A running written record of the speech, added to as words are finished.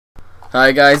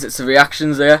Hi guys, it's the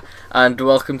Reactions here, and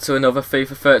welcome to another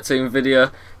FIFA 13 video.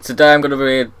 Today I'm going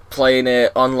to be playing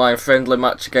an online friendly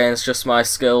match against Just My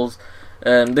Skills.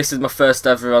 This is my first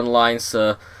ever online,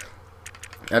 so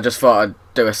I just thought I'd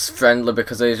do a friendly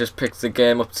because I just picked the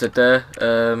game up today.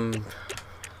 I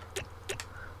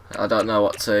don't know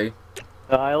what team.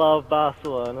 I love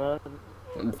Barcelona.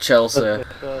 Chelsea.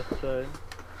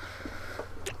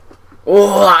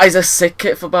 Oh, that is a sick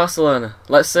kit for Barcelona.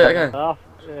 Let's see it again.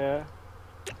 Yeah.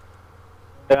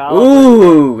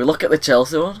 Ooh, look at the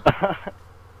Chelsea one.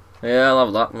 Yeah, I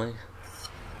love that, mate.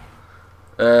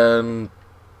 Do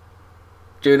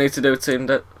you need to do team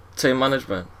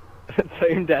management?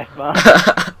 Team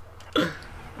deathmatch.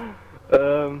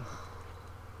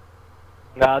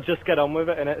 Nah, just get on with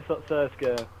it, innit? It's not first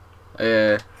game.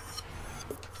 Yeah.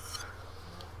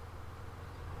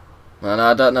 Man,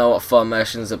 I don't know what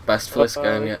formations are best for this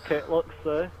game yet. Kit looks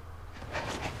so.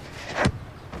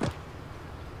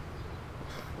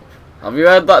 Have you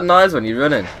heard that noise when you're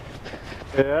running?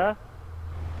 Yeah.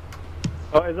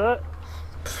 What is it?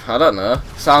 I don't know.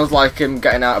 Sounds like him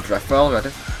getting out of breath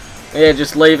already. Yeah,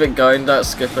 just leave it going, don't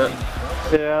skip it.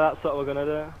 Yeah, that's what we're gonna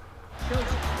do.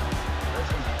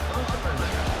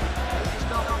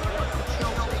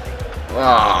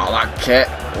 Oh, that kit.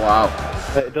 Wow.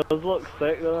 It does look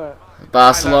sick, doesn't it?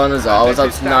 Barcelona's always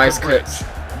had nice kits.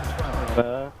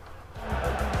 Yeah.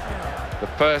 The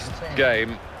first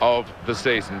game of the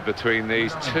season between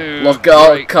these two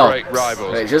great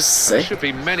rivals. It's just sick. There should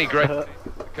be many great to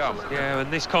come. Yeah,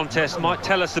 and this contest might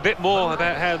tell us a bit more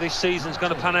about how this season's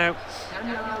going to pan out.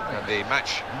 And the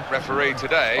match referee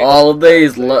today. All of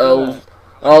these little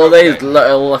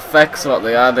effects what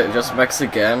they add, it just makes the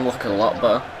game look a lot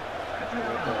better.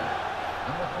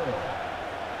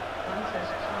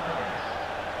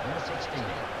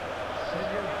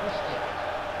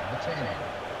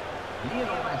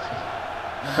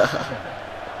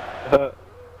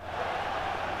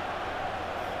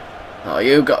 Oh,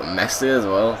 you got Messi as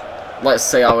well. Let's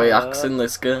see how he acts in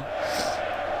this game.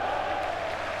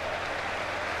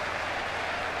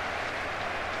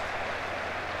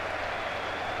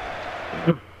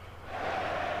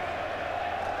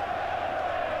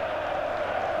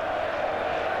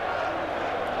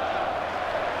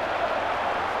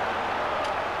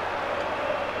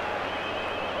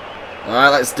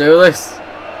 Alright, let's do this.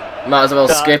 Might as well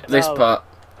skip this part.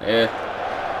 Yeah.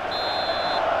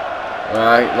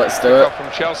 Right, let's do it.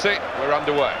 From Chelsea, we're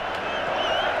underway.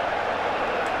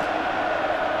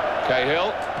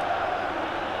 Cahill.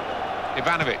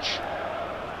 Ivanovic.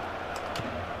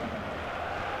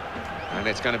 And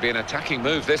it's going to be an attacking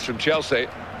move, this, from Chelsea.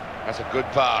 That's a good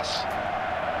pass.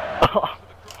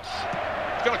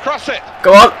 He's going to cross it.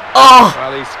 Go on. Oh!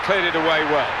 Well, he's cleared it away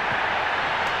well.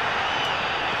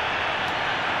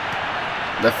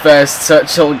 The first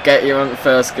touch will get you on the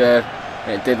first game.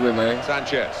 It did with me.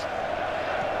 Sanchez.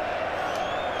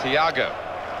 Thiago.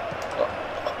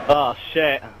 Oh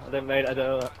shit! I didn't mean to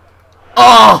do that.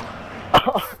 Oh!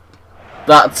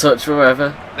 That touch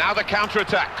forever. Now the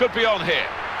counter-attack could be on here.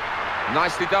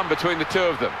 Nicely done between the two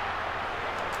of them.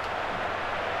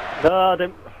 No, I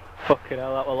didn't. Fucking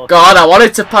hell, that was. God, I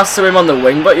wanted to pass to him on the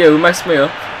wing, but you messed me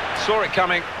up. Saw it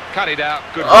coming, cut it out.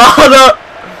 Good. Oh no!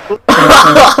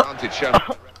 Advantage shown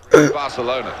by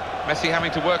Barcelona. Messi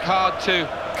having to work hard to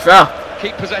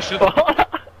keep possession of the...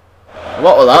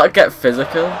 What will that get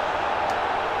physical?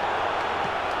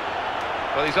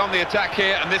 Well, he's on the attack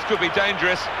here, and this could be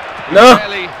dangerous. He No!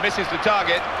 barely misses the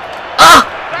target. Ah!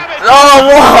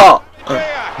 Oh,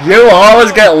 what? You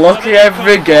always get lucky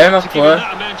every game I play.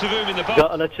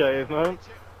 Got an achievement.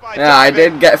 Yeah, I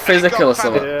did get physical or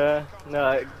something. Yeah,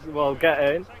 no, well, get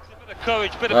in.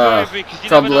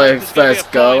 Probably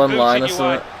first goal online or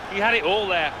something. He had it all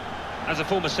there. As a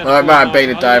former Or it might have been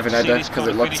a diving header because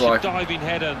it looks like. Yeah,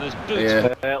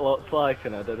 it looks like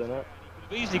an header, doesn't it?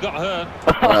 Easily got hurt.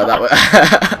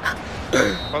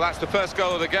 Well, that's the first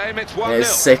goal of the game. It's 1-0. It's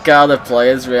sick how the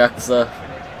players react though.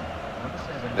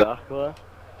 Exactly.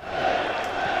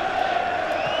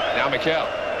 Now Mikel.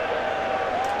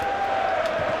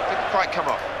 Didn't quite come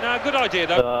off. No, good idea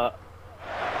though.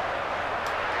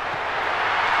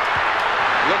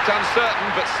 Looked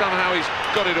uncertain, but somehow he's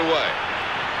got it away.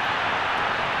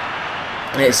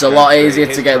 It's a lot easier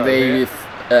to get the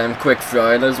quick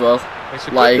throw in as well.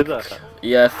 Like,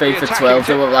 yeah, FIFA 12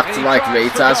 they will act like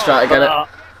retards trying to get it.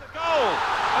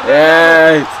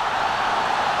 Yeah.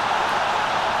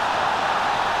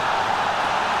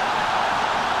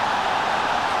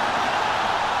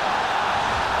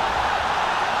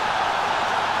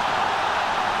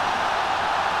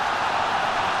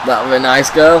 That would be a nice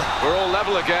goal. We're all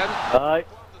level again. Aye.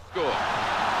 Score.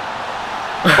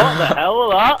 What the hell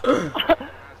was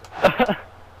that?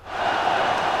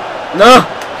 No!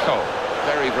 Cole.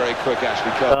 Very, very quick,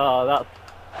 Ashley Cole. Oh, that's...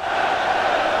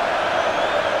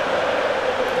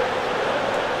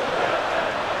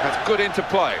 That's good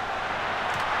interplay.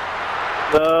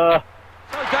 Uh,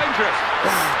 So dangerous.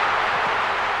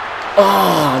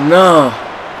 Oh no!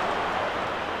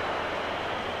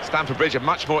 Stamford Bridge, a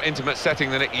much more intimate setting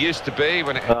than it used to be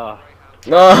when it oh. on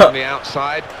No! the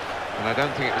outside. And I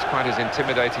don't think it was quite as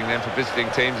intimidating then for visiting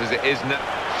teams as it is now.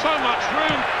 So much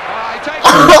room. He takes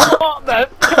What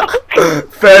the?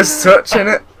 First touch in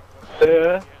it. Yeah.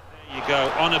 There you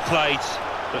go, on a plate.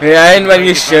 Yeah, and when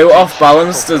you shoot off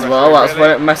balanced as well, that's when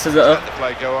it messes it up. Let the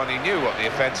play go on. He knew what the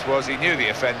offence was. He knew the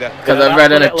offender. Because Yeah, I've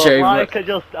read an that's what it looked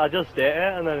achievement. like. I just did it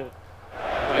and then...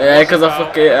 Yeah, because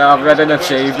I've read an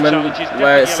achievement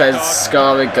where it says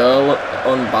score a goal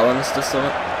unbalanced or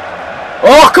something.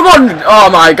 Oh, come on! Oh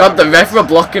my god, the ref were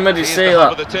blocking me, did you He is see the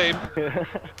hub that? of the team,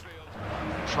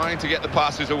 trying to get the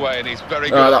passes away, and he's very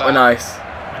good Oh, at that that. was nice.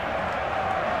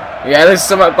 Yeah, there's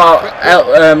something about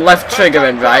left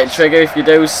triggering, right trigger. If you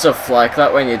do stuff like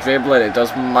that when you're dribbling, it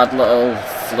does mad little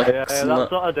flicks Yeah, and that's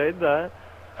that. what I did there.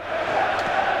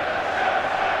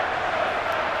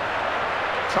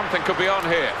 Something could be on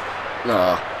here.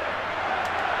 No.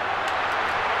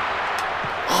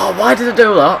 Oh, why did I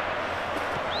do that?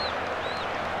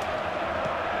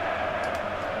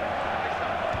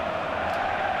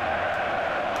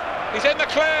 He's in the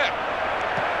clear.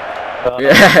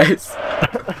 Yes.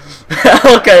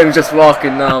 Look at him just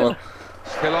walking normal.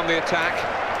 Still on the attack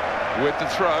with the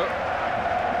throw.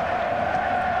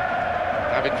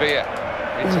 David Villa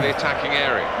into the attacking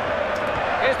area.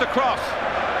 Here's the cross.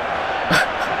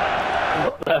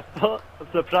 I'm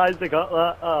surprised I got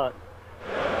that. Oh.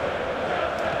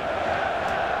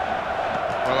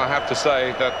 Well, I have to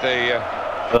say that the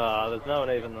Oh, there's no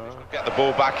one even there. get the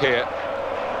ball back here.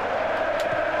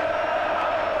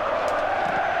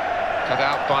 Cut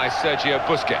out by Sergio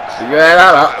Busquets. Yeah,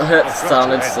 that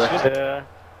sounded sick. Yeah.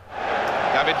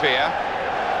 David Villa.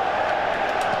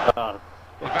 Oh,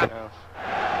 fucking hell.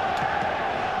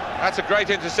 That's a great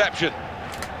interception.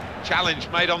 Challenge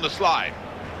made on the slide.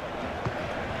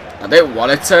 I didn't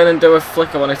want to turn and do a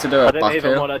flick, I wanted to do I a didn't back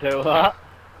even heel. want to do that.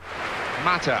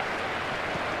 Mata.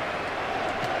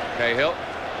 Cahill.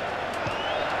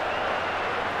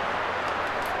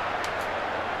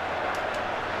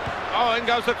 Oh, in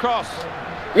goes the cross.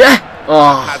 Yeah!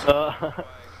 Oh,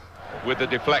 With the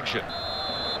deflection.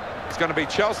 It's going to be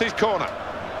Chelsea's corner.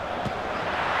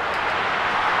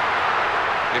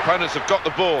 The opponents have got the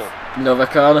ball. another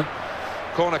corner.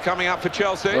 Corner coming up for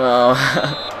Chelsea. Oh.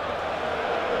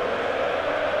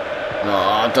 No,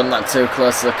 I've done that too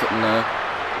close, look at no.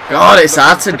 God, it's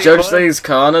hard to judge these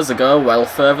corners, they go well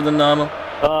further than normal.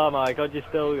 Oh my god, you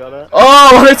still got it. Oh,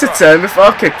 I wanted to turn before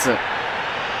I kicked it.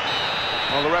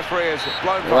 Well, the referee has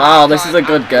blown for Wow, this is a half-time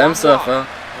good at game so 1-1.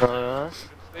 far.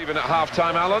 Even at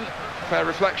half-time, Alan. Fair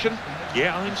reflection.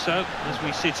 Yeah, I think so. As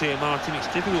we sit here, Martin, it's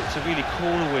difficult to really call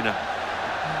a winner.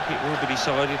 It will be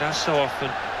decided, as so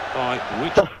often, by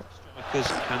which strikers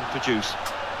can produce.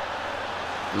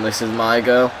 And this is my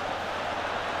goal.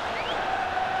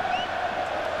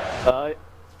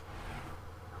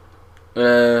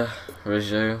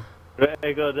 Resume.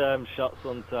 Pretty good shots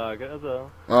on target as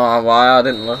well. Oh, why? I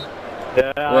didn't look.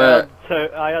 Yeah, Where?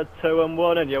 I had 2 and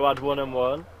 1 and you had 1 and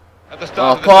 1. At the start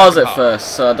I'll of the pause second it half. first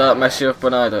so I don't mess you up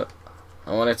when I do it.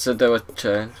 I wanted to do a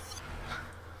change.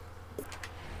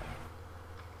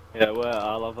 Yeah, where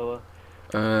I'll have a look.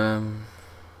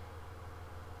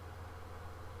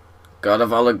 God,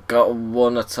 I've only got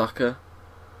one attacker.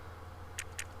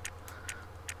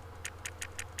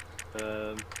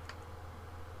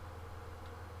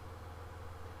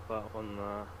 That one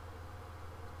there.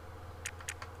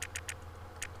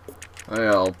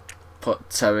 Yeah, I'll put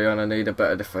Terry on. I need a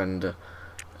better defender.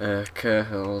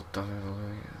 Cahill,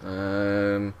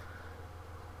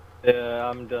 Yeah,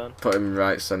 I'm done. put him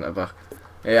right centre back.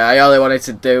 Yeah, I only wanted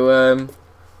to do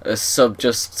a sub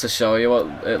just to show you what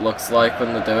it looks like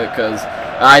when they do it, because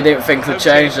I didn't think the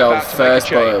change out About to make a first,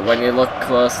 but change. when you look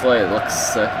closely, it looks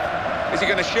sick. Is he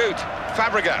going to shoot?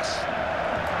 Fabregas.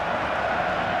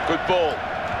 Good ball.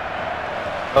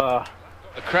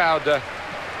 The crowd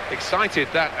excited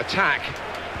that attack,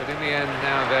 but in the end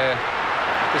now they're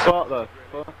What the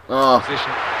fuck? Oh,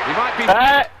 position. He might be.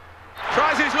 Hey!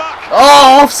 Tries his luck.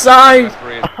 oh, offside!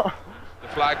 Referee has the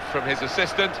flag from his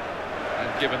assistant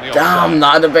and given the Damn, offside.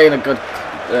 that'd have been a good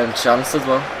chance as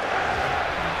well.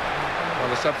 Well,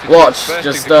 the substitutes Watch, bursting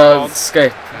just to come on,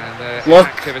 skip. and, Look,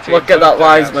 activity look in at that both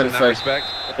dugouts linesman in that thing. respect.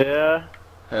 Yeah.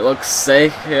 It looks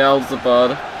sick. He holds the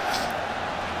border.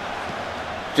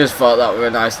 Just thought that were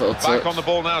a nice little touch. Back on the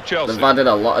ball now, Chelsea. They've added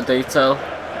a lot of detail.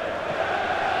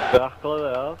 Exactly, they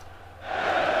have.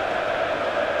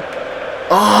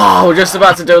 Oh, we're just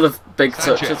about to do the big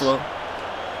touch as well.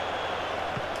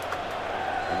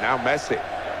 And now Messi.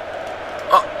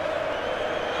 Oh.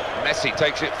 Messi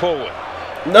takes it forward.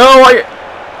 No,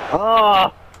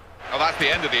 Ah! Oh, that's the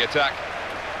end of the attack.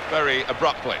 Very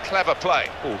abruptly. Clever play.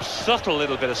 Oh, subtle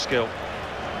little bit of skill.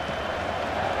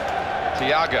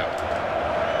 Thiago.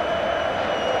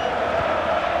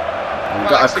 We've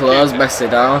got to close Messi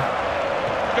down.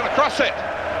 He's going to cross it.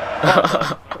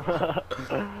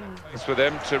 It's for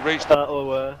them to reach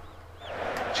the...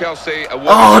 Chelsea.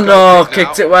 Oh no,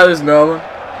 kicked it where there's no one.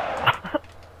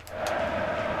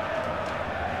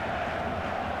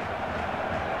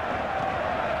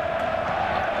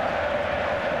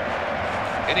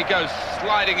 In he goes,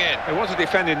 sliding in. It wasn't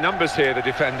defending numbers here, the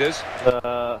defenders.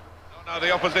 Oh no,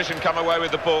 the opposition come away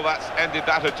with the ball. That's ended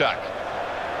that attack.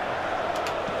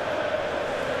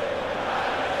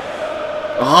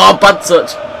 Oh, bad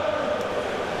touch.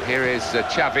 Here is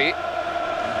Xavi.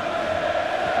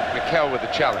 Mikel with the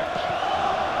challenge.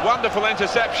 Wonderful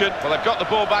interception. Well, they've got the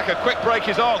ball back. A quick break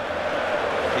is on.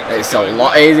 It's a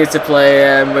lot easier to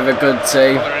play with a good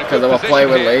team because they were playing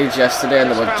with Leeds yesterday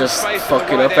and they were just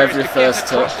fucking up every first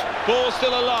touch. Ball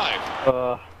still alive.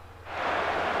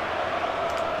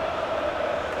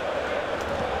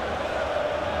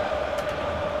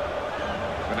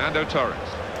 Fernando Torres.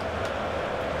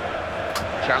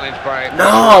 Challenged by... No,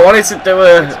 I wanted to do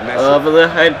a over the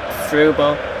head through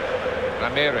ball.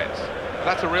 Ramirez.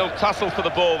 That's a real tussle for the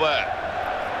ball there.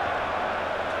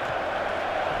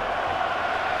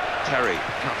 Terry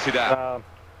cuts it out.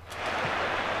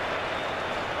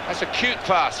 That's a cute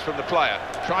pass from the player,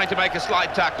 trying to make a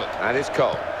slight tackle. That is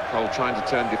Cole. Cole trying to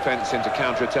turn defence into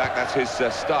counter-attack. That's his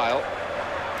style.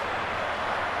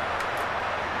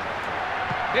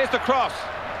 Here's the cross.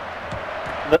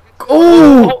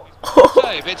 Oh!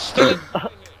 Save. It's still...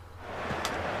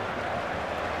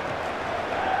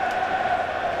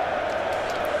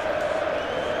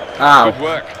 Ow. Good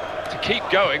work to keep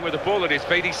going with the ball at his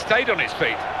feet. He stayed on his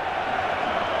feet.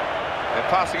 They're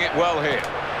passing it well here.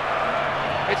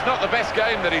 It's not the best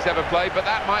game that he's ever played, but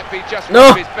that might be just one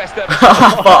of his best ever. I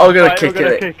thought I was going to kick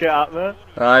it. Kick it out there.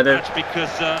 I did. That's because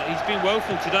he's been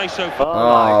woeful today so far.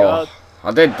 Oh my God.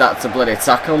 I did that to bloody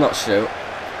tackle, not shoot.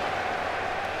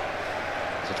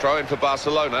 It's a throw in for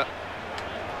Barcelona.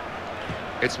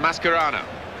 It's Mascherano.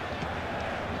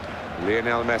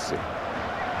 Lionel Messi.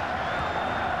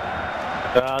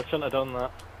 I shouldn't have done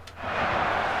that.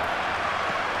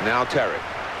 Now Terry.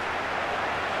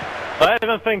 I don't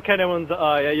even think anyone's...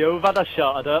 Oh yeah, you've had a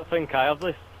shot. I don't think I have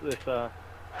this...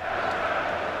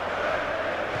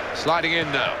 Sliding in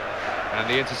now. And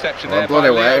the interception Well, there bloody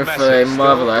by Lionel waiting for Messi. him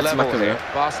over there to Level make a here. move.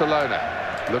 Barcelona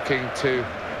looking to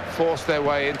force their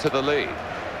way into the lead.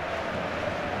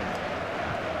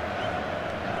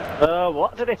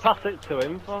 What did he pass it to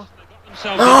him for?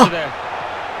 Themselves into there.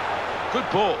 Good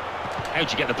ball.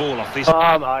 How'd you get the ball off this?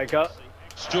 Oh my God.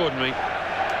 Extraordinary.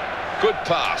 Good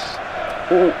pass.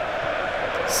 Oh.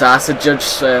 So I said judge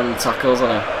tackles on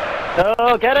him.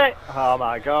 Oh, get it! Oh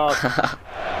my God.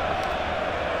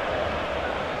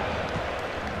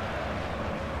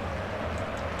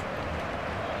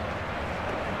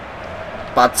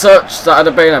 Bad touch. That'd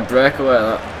have been a breakaway.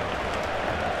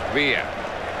 That. Villa.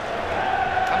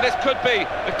 And this could be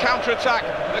the counter-attack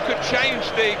that could change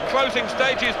the closing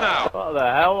stages now. What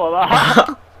the hell was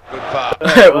that? Good pass.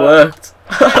 It worked.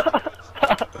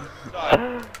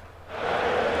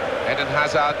 Eden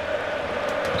Hazard.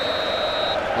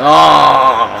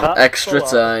 Oh, That's extra full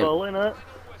time. full, innit?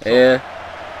 Yeah.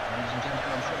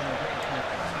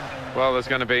 Well, there's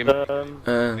going to be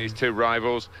these two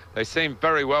rivals. They seem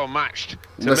very well matched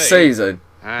to The me. season.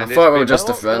 I And thought we were it's just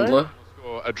a been- friendly.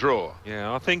 Or a draw.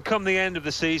 Yeah, I think come the end of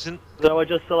the season, So I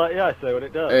just select, yeah, see what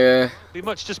it does. Yeah. be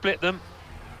much to split them.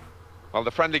 Well,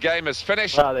 the friendly game has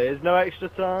finished. Ah, there is no extra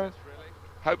time.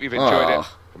 Hope you've enjoyed Oh. it.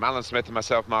 From Alan Smith and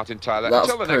myself, Martin Tyler. That's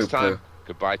Until the next poo-poo. time,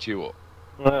 goodbye to you all.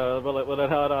 Well, it would have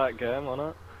had that game,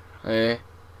 wasn't it? Yeah.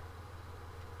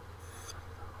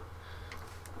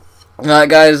 Alright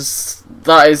guys,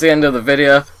 that is the end of the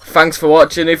video. Thanks for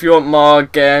watching. If you want more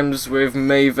games with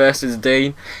me versus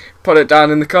Dean, put it down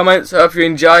in the comments. Hope you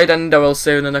enjoyed and I will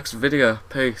see you in the next video.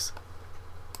 Peace.